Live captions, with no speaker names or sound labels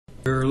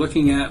We're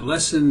looking at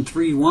lesson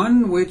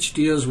 3.1, which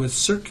deals with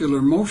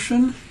circular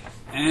motion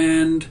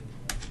and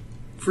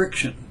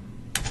friction.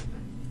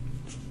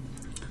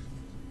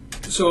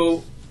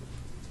 So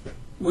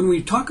when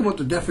we talk about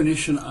the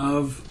definition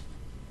of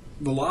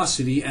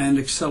velocity and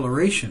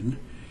acceleration,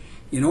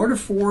 in order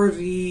for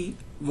the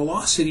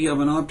velocity of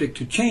an object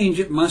to change,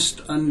 it must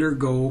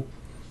undergo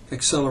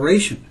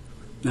acceleration.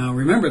 Now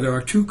remember, there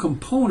are two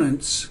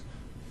components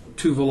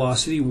to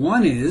velocity.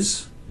 One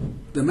is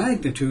the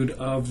magnitude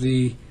of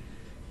the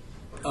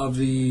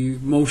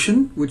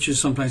motion, which is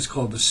sometimes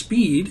called the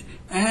speed,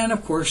 and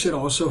of course it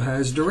also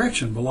has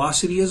direction.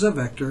 Velocity is a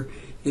vector,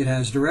 it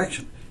has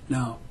direction.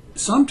 Now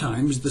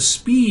sometimes the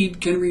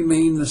speed can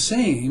remain the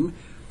same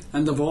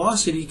and the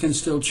velocity can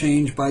still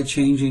change by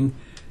changing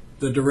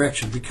the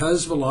direction,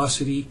 because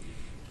velocity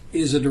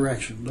is a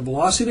direction. The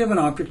velocity of an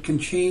object can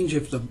change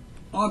if the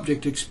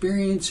object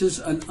experiences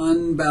an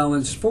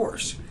unbalanced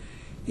force.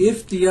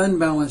 If the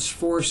unbalanced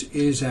force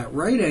is at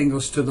right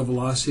angles to the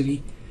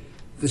velocity,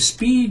 the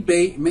speed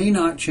may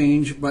not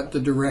change, but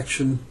the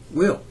direction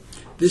will.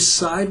 This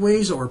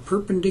sideways or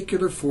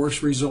perpendicular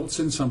force results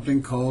in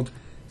something called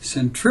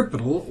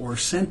centripetal or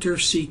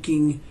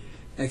center-seeking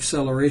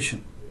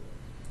acceleration.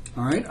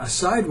 All right, a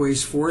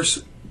sideways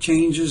force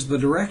changes the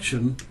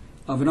direction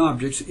of an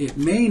object. It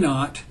may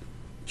not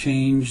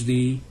change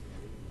the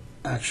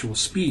actual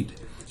speed.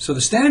 So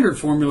the standard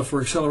formula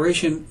for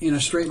acceleration in a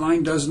straight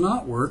line does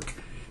not work,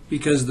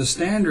 because the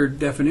standard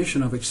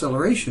definition of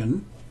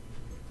acceleration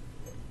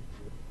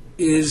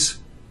is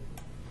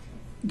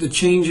the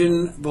change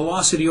in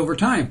velocity over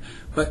time.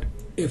 But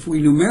if we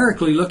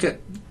numerically look at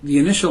the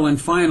initial and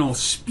final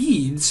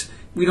speeds,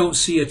 we don't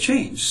see a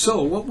change.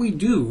 So what we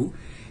do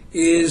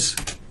is,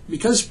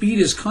 because speed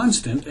is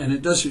constant and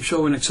it doesn't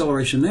show an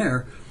acceleration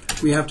there,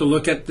 we have to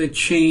look at the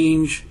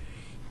change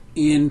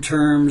in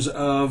terms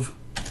of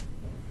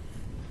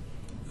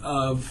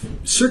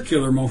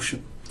circular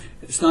motion.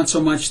 It's not so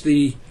much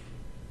the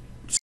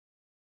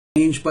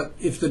change, but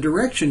if the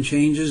direction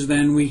changes,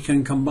 then we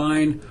can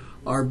combine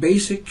our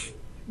basic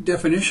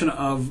definition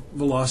of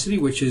velocity,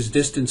 which is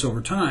distance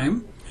over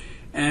time,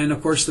 and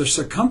of course the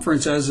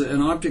circumference. As an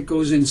object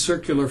goes in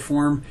circular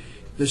form,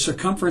 the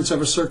circumference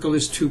of a circle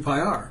is 2 pi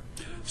r.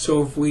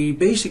 So if we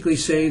basically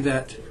say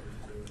that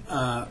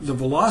the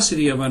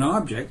velocity of an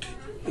object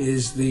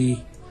is the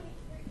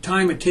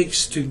time it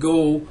takes to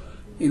go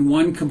in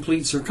one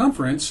complete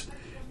circumference,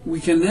 we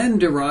can then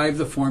derive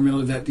the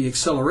formula that the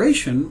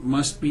acceleration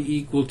must be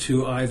equal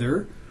to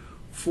either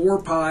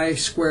 4 pi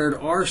squared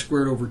r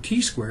squared over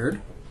t squared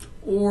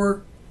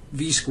or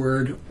v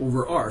squared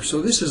over r.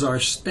 So this is our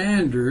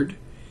standard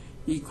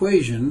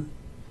equation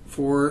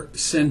for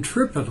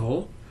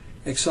centripetal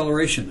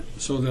acceleration.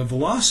 So the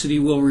velocity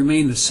will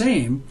remain the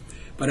same,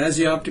 but as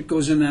the object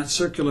goes in that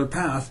circular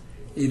path,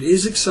 it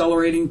is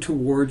accelerating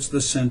towards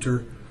the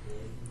center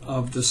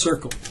of the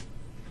circle.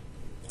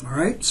 All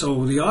right,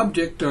 so the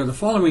object, or the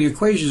following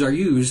equations, are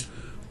used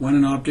when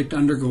an object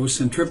undergoes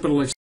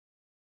centripetal acceleration: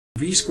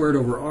 v squared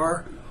over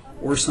r,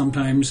 or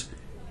sometimes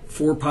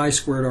 4 pi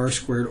squared r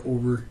squared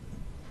over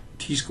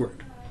t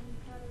squared.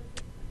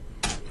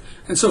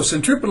 And so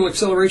centripetal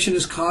acceleration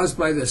is caused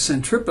by the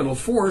centripetal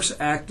force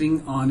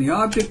acting on the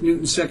object.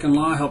 Newton's second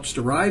law helps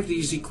derive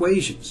these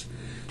equations.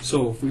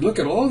 So if we look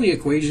at all the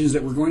equations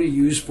that we're going to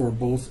use for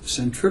both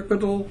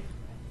centripetal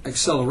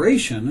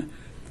acceleration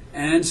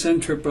and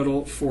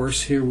centripetal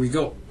force, here we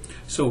go.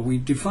 So we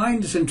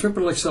defined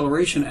centripetal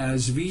acceleration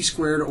as v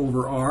squared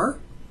over r,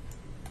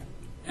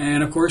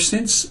 and of course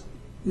since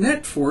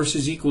net force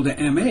is equal to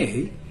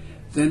ma,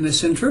 then the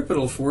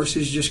centripetal force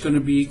is just going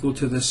to be equal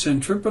to the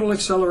centripetal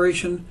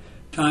acceleration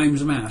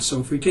times mass.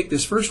 So if we take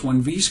this first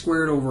one, v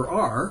squared over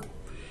r,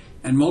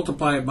 and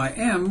multiply it by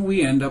m,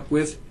 we end up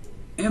with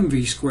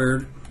mv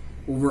squared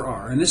over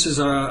r, and this is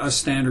a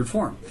standard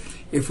form.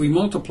 If we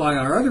multiply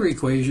our other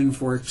equation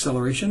for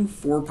acceleration,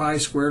 4 pi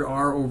squared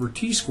r over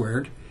t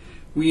squared,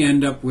 we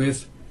end up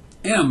with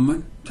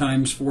m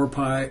times 4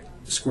 pi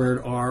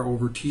squared r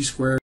over t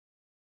squared,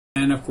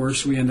 and of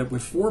course we end up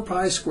with 4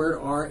 pi squared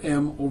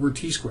rm over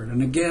t squared.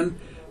 And again,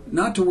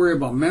 not to worry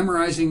about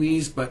memorizing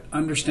these, but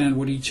understand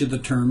what each of the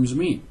terms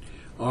mean.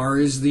 R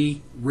is the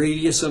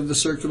radius of the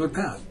circular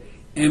path.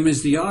 M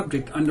is the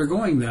object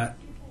undergoing that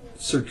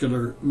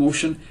circular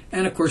motion,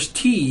 and of course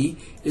t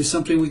is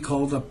something we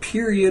call the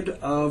period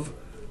of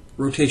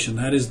rotation.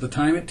 That is the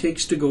time it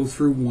takes to go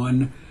through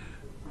one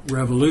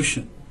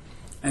revolution.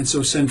 And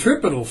so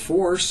centripetal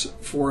force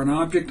for an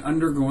object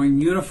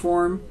undergoing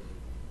uniform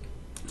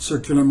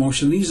circular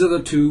motion, these are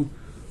the two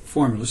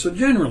formulas. So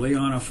generally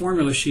on a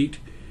formula sheet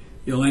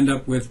you'll end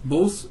up with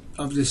both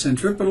of the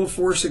centripetal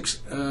force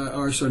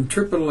or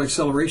centripetal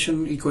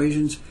acceleration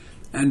equations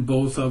and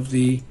both of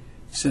the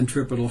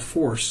centripetal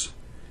force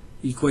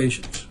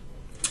equations.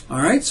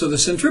 All right, so the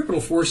centripetal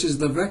force is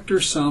the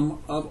vector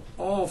sum of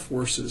all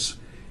forces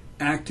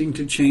acting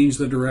to change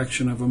the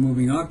direction of a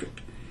moving object.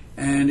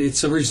 And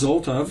it's a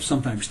result of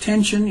sometimes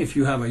tension. If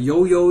you have a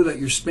yo-yo that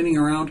you're spinning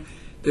around,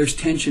 there's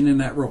tension in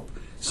that rope.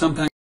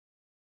 Sometimes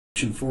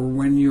for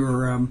when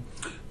you're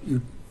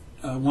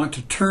want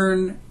to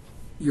turn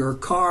your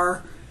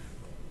car,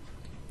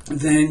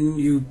 then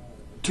you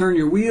turn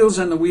your wheels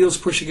and the wheels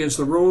push against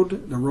the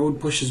road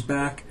pushes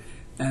back,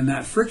 and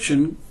that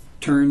friction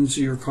turns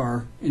your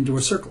car into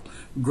a circle.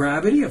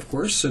 Gravity, of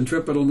course,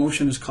 centripetal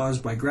motion is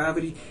caused by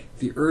gravity.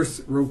 The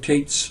Earth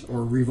rotates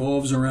or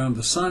revolves around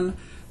the sun.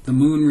 The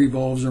moon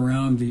revolves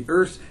around the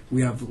Earth.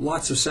 We have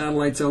lots of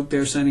satellites out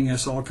there sending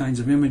us all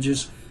kinds of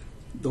images.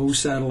 Those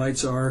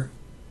satellites are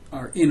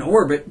in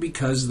orbit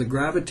because the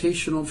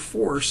gravitational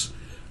force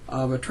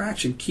of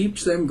attraction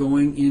keeps them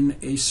going in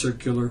a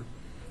circular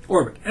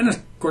orbit. And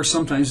of course,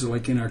 sometimes,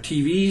 like in our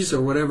TVs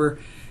or whatever,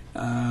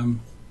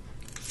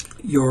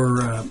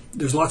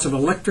 there's lots of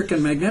electric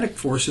and magnetic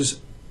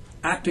forces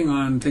acting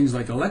on things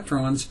like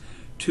electrons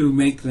to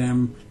make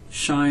them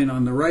shine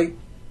on the right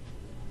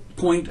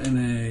point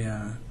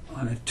in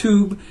on a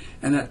tube,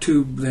 and that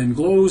tube then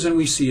glows, and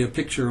we see a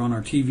picture on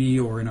our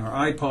TV or in our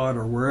iPod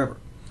or wherever.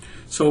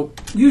 So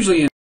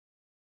usually in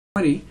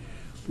 20,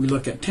 we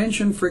look at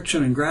tension,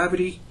 friction, and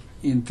gravity.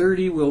 In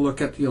 30, we'll look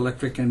at the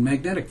electric and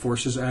magnetic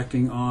forces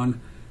acting on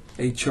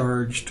a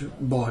charged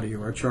body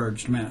or a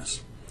charged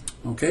mass.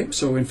 Okay,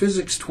 so in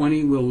physics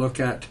 20, we'll look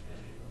at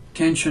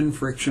tension,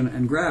 friction,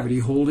 and gravity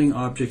holding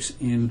objects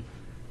in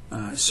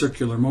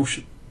circular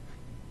motion.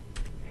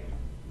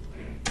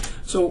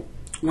 So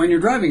when you're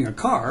driving a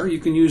car, you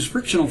can use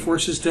frictional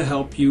forces to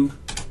help you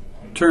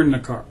turn the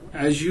car.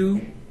 As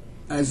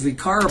the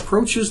car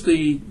approaches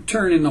the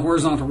turn in the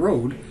horizontal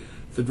road,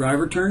 the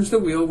driver turns the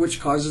wheel, which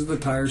causes the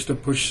tires to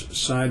push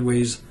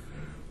sideways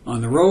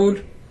on the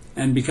road.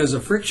 And because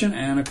of friction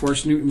and, of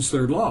course, Newton's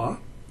third law,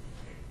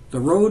 the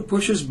road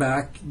pushes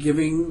back,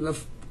 giving the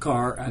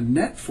car a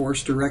net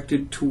force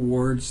directed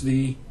towards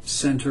the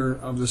center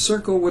of the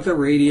circle with a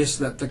radius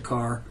that the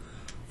car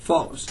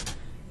follows.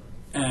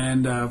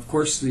 And, of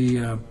course,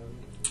 the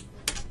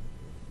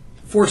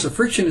force of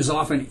friction is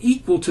often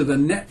equal to the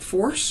net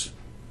force.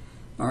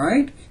 All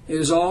right? It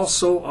is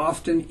also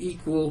often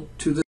equal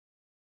to the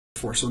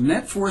force. So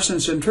net force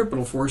and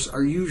centripetal force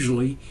are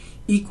usually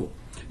equal.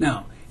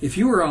 Now, if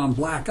you were on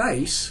black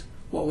ice,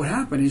 what would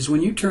happen is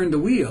when you turned the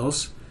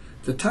wheels,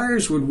 the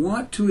tires would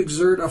want to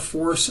exert a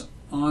force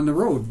on the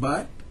road,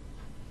 but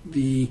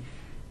the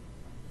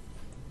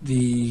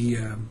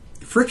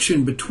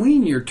friction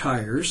between your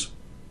tires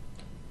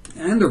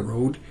and the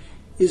road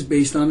is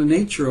based on the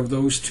nature of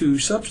those two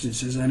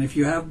substances. And if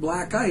you have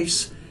black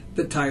ice,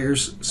 the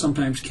tires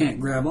sometimes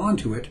can't grab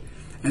onto it.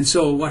 And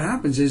so what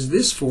happens is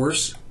this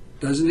force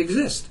doesn't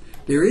exist.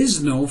 There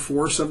is no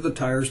force of the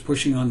tires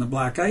pushing on the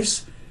black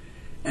ice,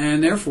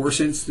 and therefore,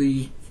 since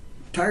the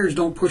tires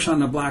don't push on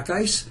the black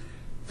ice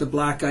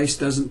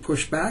doesn't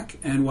push back,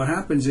 and what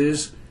happens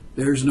is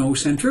there's no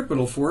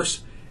centripetal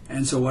force,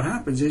 and so what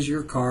happens is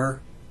your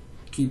car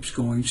keeps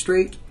going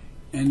straight,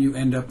 and you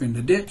end up in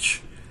the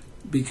ditch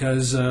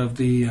because of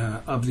the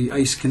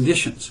ice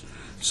conditions.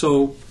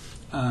 So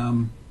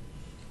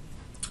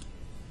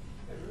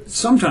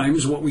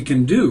sometimes what we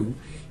can do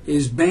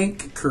is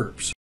bank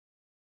curves.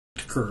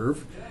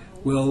 Curve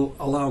will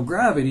allow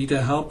gravity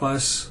to help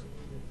us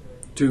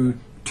to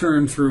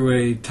turn through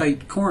a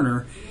tight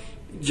corner,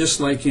 just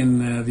like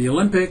in the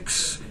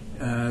Olympics,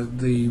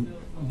 the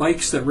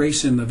bikes that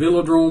race in the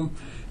velodrome,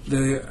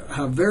 they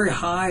have very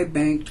high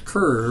banked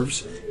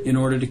curves in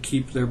order to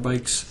keep their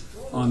bikes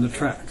on the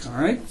track.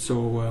 All right,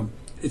 so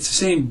it's the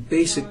same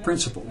basic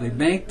principle. They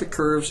bank the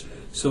curves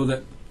so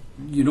that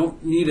you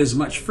don't need as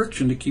much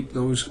friction to keep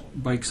those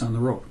bikes on the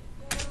road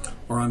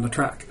or on the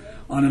track.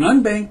 On an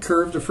unbanked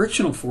curve, the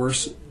frictional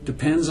force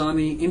depends on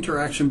the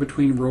interaction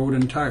between road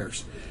and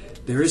tires.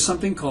 There is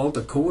something called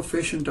the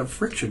coefficient of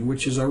friction,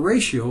 which is a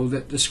ratio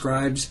that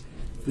describes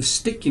the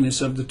stickiness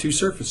of the two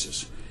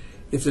surfaces.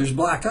 If there's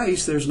black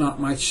ice, there's not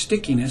much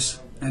stickiness,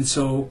 and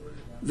so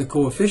the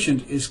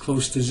coefficient is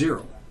close to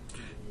zero.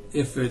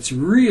 If it's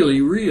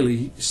really,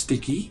 really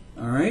sticky,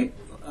 all right,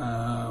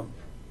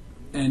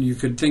 and you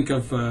could think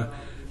of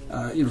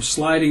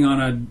sliding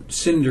on a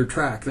cinder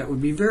track, that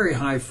would be very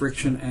high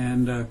friction,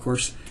 and of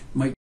course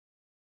might be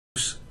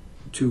close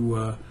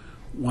to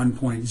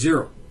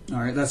 1.0. All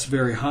right, that's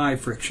very high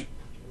friction.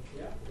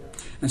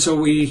 And so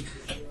we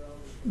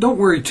don't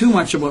worry too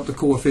much about the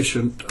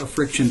coefficient of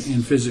friction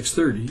in Physics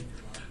 30,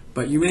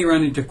 but you may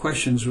run into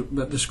questions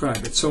that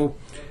describe it. So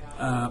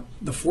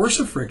the force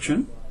of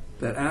friction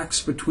that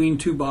acts between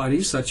two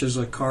bodies, such as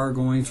a car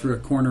going through a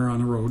corner on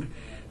the road,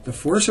 the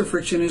force of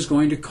friction is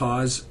going to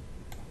cause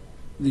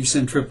the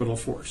centripetal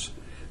force.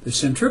 The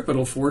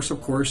centripetal force,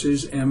 of course,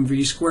 is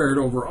mv squared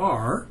over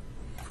r,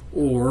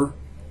 or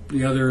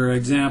the other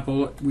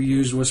example we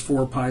used was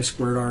 4 pi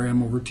squared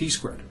rm over t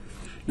squared.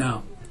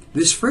 Now,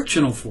 this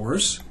frictional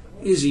force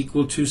is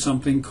equal to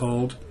something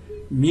called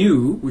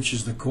mu, which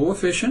is the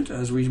coefficient,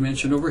 as we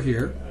mentioned over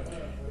here,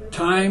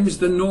 times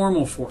the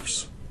normal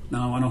force.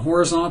 Now, on a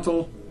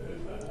horizontal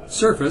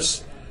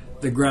surface,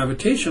 the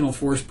gravitational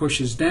force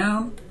pushes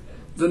down,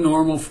 the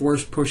normal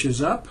force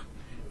pushes up,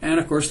 and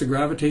of course the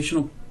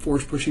gravitational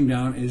force pushing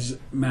down is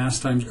mass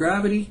times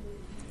gravity,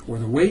 or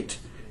the weight,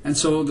 and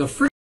so the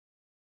friction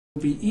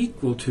will be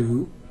equal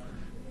to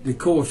the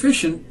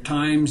coefficient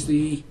times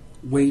the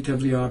weight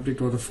of the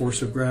object or the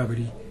force of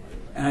gravity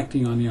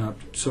acting on the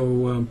object.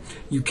 So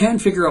you can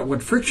figure out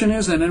what friction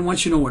is, and then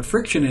once you know what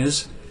friction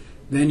is,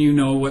 then you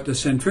know what the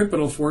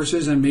centripetal force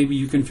is, and maybe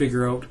you can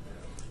figure out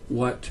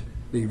what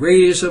the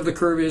radius of the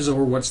curve is,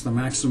 or what's the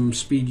maximum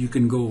speed you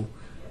can go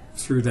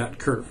through that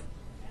curve.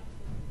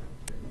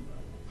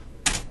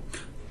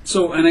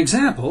 So an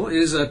example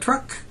is a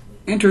truck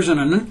enters an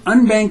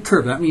unbanked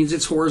curve. That means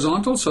it's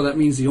horizontal, so that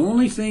means the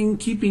only thing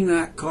keeping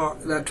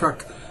that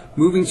truck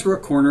moving through a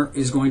corner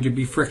is going to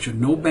be friction.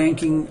 No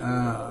banking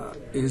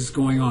is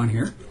going on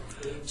here.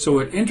 So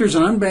it enters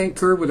an unbanked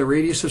curve with a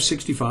radius of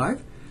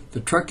 65. The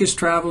truck is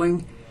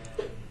traveling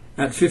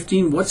at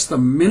 15. What's the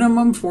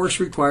minimum force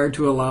required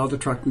to allow the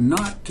truck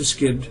not to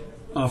skid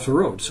off the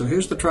road? So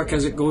here's the truck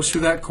as it goes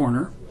through that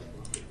corner.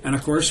 And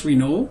of course we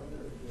know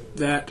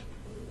that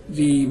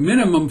the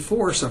minimum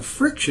force of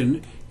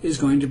friction is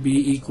going to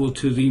be equal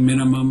to the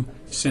minimum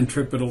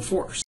centripetal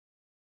force.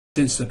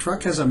 Since the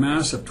truck has a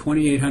mass of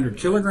 2,800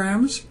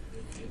 kilograms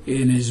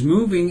and is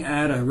moving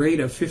at a rate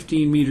of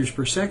 15 meters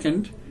per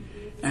second,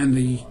 and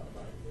the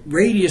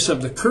radius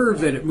of the curve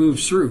that it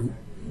moves through,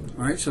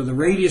 all right, so the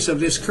radius of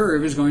this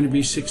curve is going to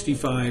be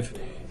 65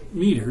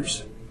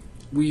 meters,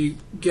 we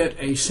get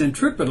a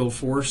centripetal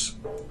force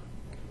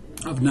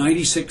of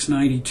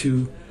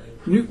 9692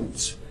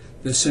 newtons.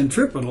 The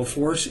centripetal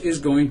force is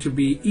going to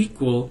be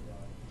equal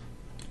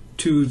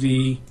to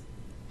the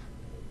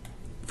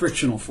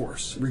frictional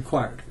force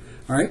required,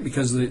 all right,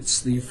 because it's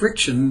the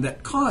friction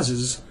that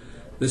causes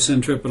the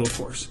centripetal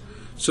force.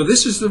 So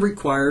this is the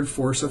required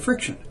force of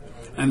friction,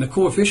 and the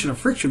coefficient of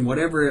friction,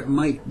 whatever it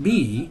might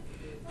be,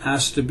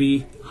 has to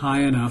be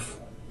high enough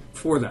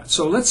for that.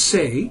 So let's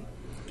say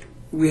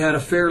we had a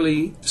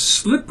fairly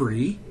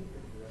slippery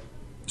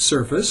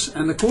surface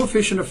and the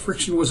coefficient of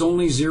friction was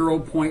only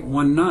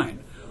 0.19.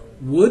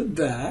 Would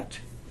that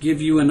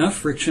give you enough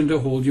friction to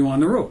hold you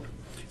on the road?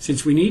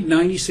 Since we need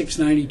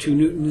 9692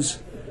 newtons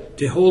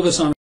to hold us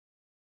on, if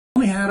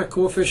we only had a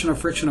coefficient of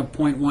friction of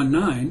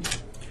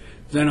 0.19,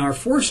 then our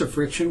force of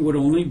friction would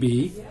only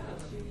be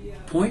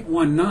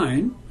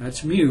 0.19,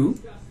 that's mu,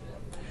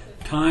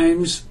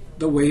 times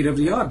the weight of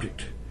the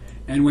object.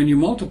 And when you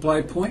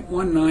multiply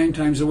 0.19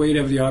 times the weight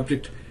of the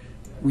object,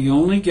 we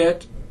only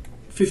get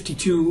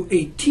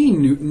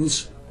 5218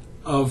 newtons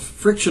of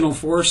frictional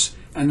force,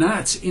 and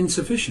that's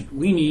insufficient.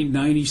 We need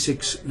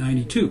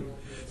 9692.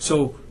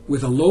 So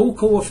with a low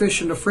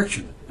coefficient of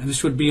friction, and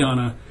this would be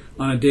on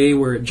a day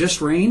where it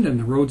just rained and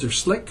the roads are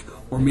slick,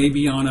 or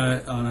maybe on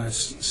a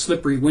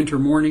slippery winter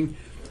morning,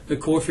 the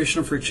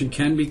coefficient of friction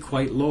can be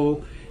quite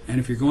low. And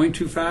if you're going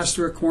too fast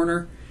through a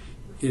corner,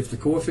 if the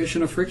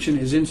coefficient of friction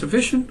is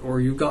insufficient,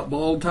 or you've got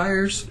bald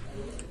tires,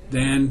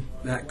 then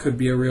that could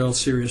be a real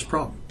serious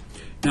problem.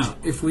 Now,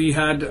 if we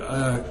had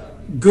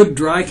good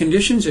dry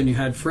conditions and you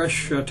had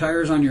fresh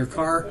tires on your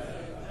car,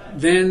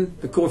 then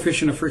the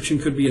coefficient of friction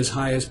could be as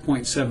high as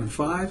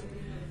 0.75,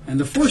 and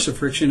the force of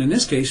friction in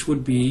this case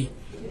would be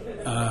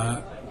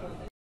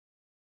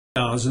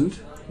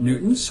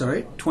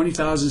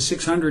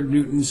 20,600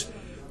 newtons,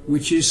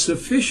 which is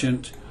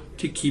sufficient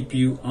to keep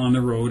you on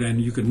the road,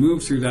 and you could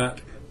move through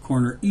that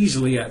corner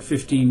easily at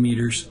 15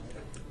 meters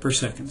per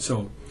second.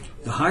 So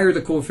the higher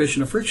the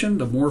coefficient of friction,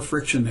 the more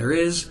friction there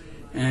is,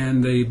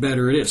 and the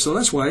better it is. So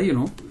that's why, you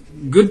know,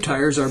 good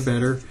tires are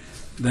better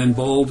than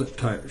bald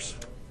tires.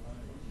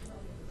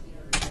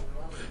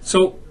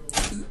 So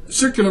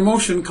circular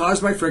motion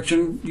caused by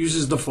friction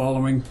uses the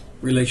following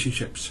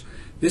relationships.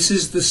 This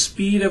is the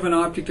speed of an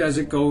object as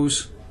it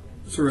goes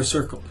through a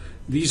circle.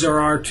 These are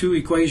our two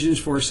equations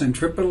for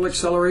centripetal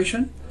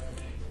acceleration.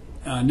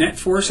 Net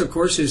force, of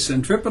course, is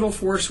centripetal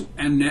force,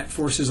 and net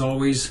force is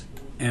always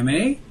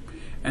ma.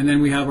 And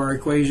then we have our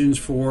equations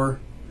for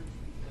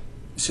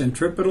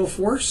centripetal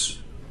force.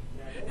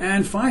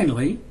 And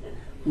finally,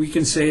 we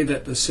can say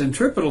that the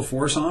centripetal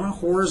force on a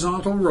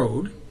horizontal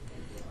road,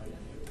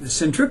 the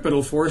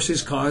centripetal force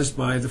is caused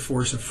by the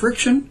force of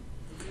friction.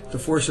 The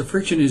force of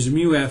friction is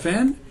mu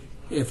Fn.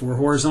 If we're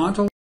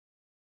horizontal,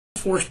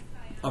 the force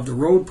of the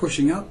road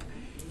pushing up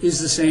is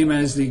the same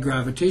as the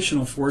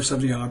gravitational force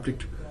of the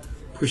object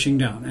pushing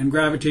down. And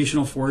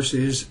gravitational force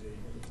is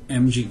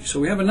mg. So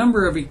we have a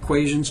number of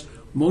equations.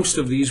 Most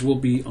of these will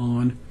be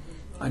on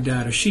a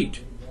data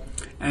sheet.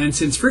 And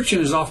since friction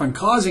is often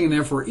causing and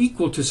therefore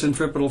equal to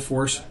centripetal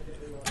force,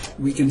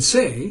 we can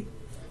say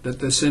that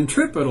the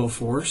centripetal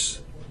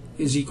force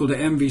is equal to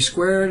mv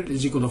squared,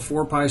 is equal to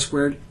 4 pi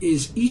squared,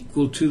 is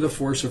equal to the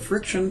force of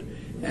friction,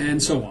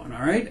 and so on,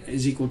 all right?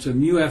 Is equal to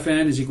mu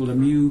Fn is equal to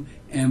mu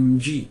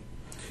mg.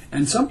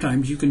 And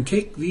sometimes you can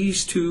take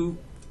these two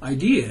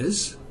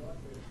ideas,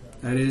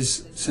 that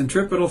is,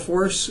 centripetal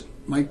force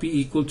might be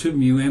equal to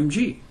mu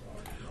mg.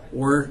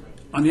 Or,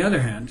 on the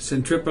other hand,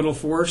 centripetal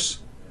force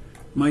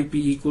might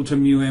be equal to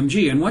mu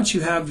mg. And once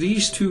you have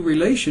these two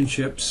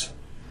relationships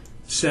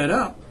set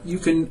up, you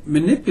can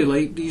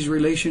manipulate these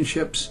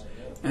relationships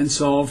and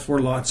solve for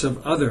lots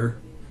of other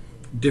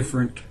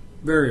different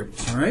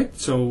variables. All right?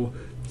 So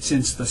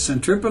since the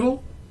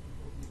centripetal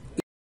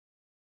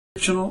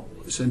frictional,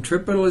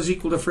 centripetal is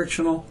equal to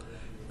frictional.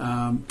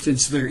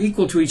 Since they're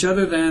equal to each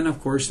other, then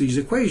of course these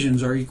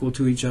equations are equal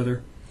to each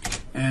other.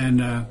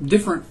 And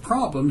different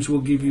problems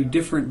will give you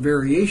different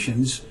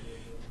variations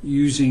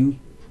using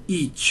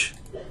each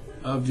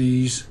of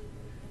these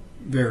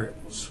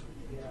variables.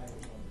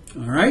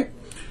 All right?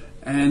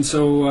 And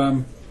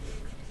so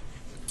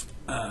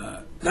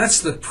that's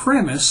the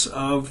premise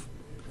of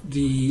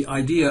the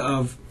idea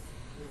of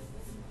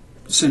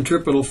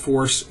centripetal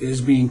force is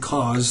being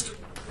caused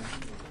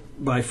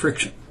by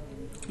friction.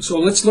 So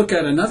let's look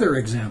at another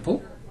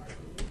example.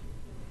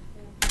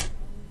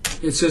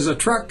 It says a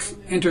truck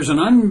enters an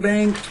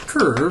unbanked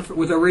curve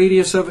with a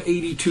radius of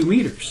 82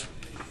 meters.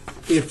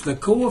 If the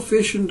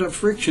coefficient of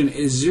friction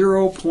is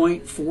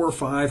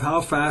 0.45,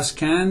 how fast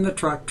can the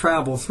truck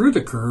travel through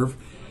the curve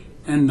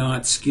and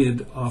not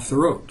skid off the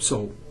road?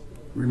 So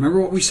remember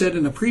what we said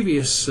in the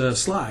previous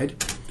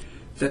slide,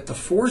 that the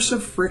force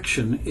of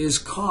friction is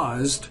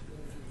caused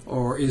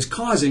or is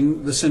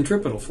causing the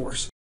centripetal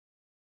force.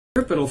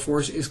 Centripetal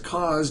force is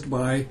caused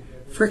by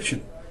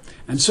friction.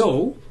 And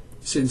so,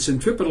 since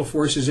centripetal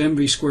force is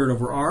mv squared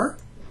over r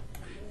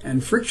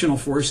and frictional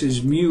force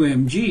is mu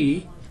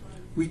mg,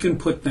 we can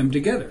put them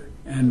together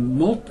and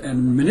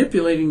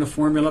manipulating the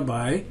formula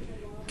by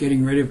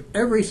getting rid of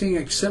everything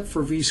except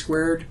for v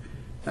squared.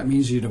 That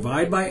means you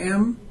divide by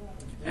m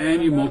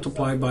and you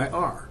multiply by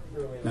r.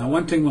 Now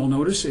one thing we'll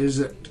notice is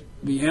that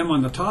the m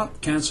on the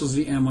top cancels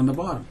the m on the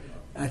bottom.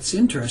 That's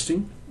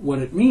interesting. What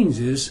it means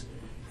is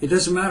it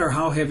doesn't matter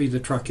how heavy the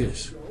truck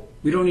is.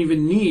 We don't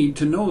even need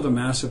to know the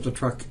mass of the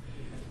truck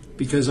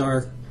because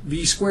our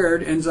v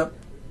squared ends up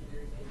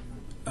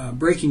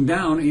breaking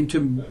down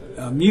into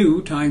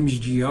mu times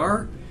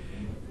gr.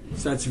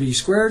 So that's v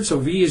squared, so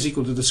v is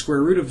equal to the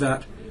square root of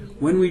that.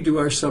 When we do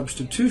our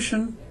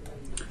substitution,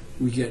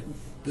 we get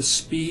the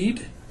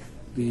speed,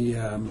 the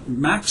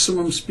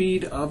maximum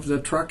speed of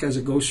the truck as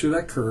it goes through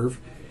that curve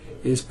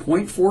is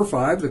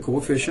 0.45, the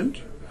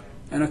coefficient,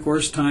 and of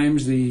course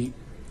times the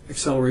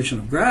acceleration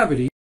of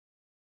gravity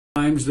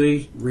times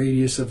the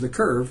radius of the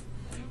curve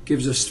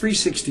gives us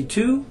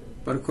 362,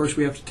 but of course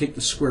we have to take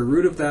the square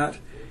root of that,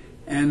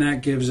 and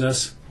that gives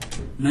us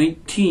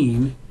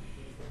 19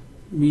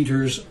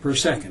 meters per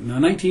second. Now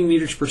 19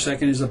 meters per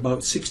second is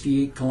about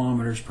 68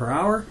 kilometers per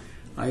hour.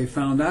 I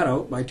found that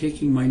out by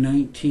taking my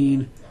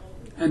 19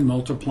 and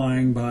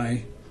multiplying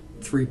by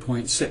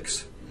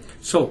 3.6.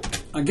 So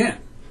again,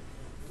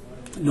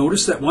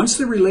 notice that once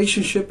the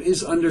relationship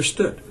is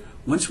understood,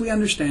 once we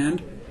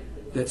understand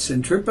that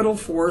centripetal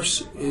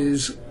force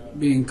is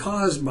being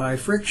caused by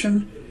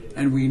friction,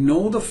 and we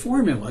know the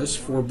formulas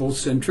for both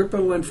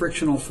centripetal and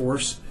frictional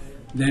force,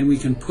 then we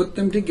can put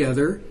them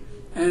together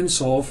and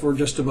solve for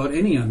just about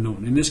any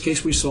unknown. In this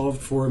case, we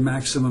solved for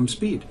maximum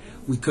speed.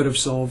 We could have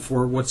solved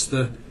for what's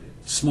the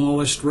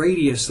smallest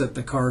radius that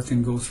the car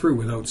can go through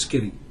without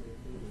skidding.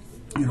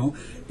 You know,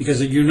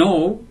 because you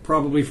know,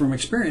 probably from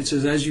experience,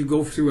 is as you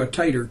go through a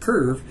tighter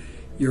curve,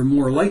 you're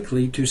more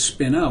likely to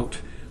spin out.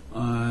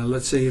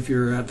 Let's say if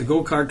you're at the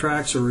go-kart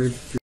tracks or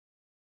if you're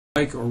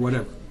on a bike or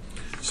whatever.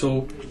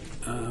 So,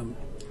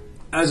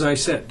 as I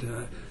said,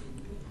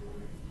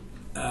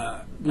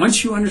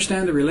 once you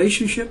understand the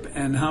relationship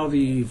and how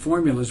the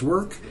formulas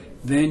work,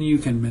 then you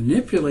can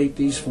manipulate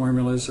these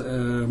formulas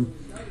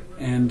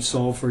and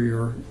solve for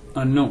your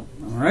unknown.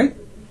 All right?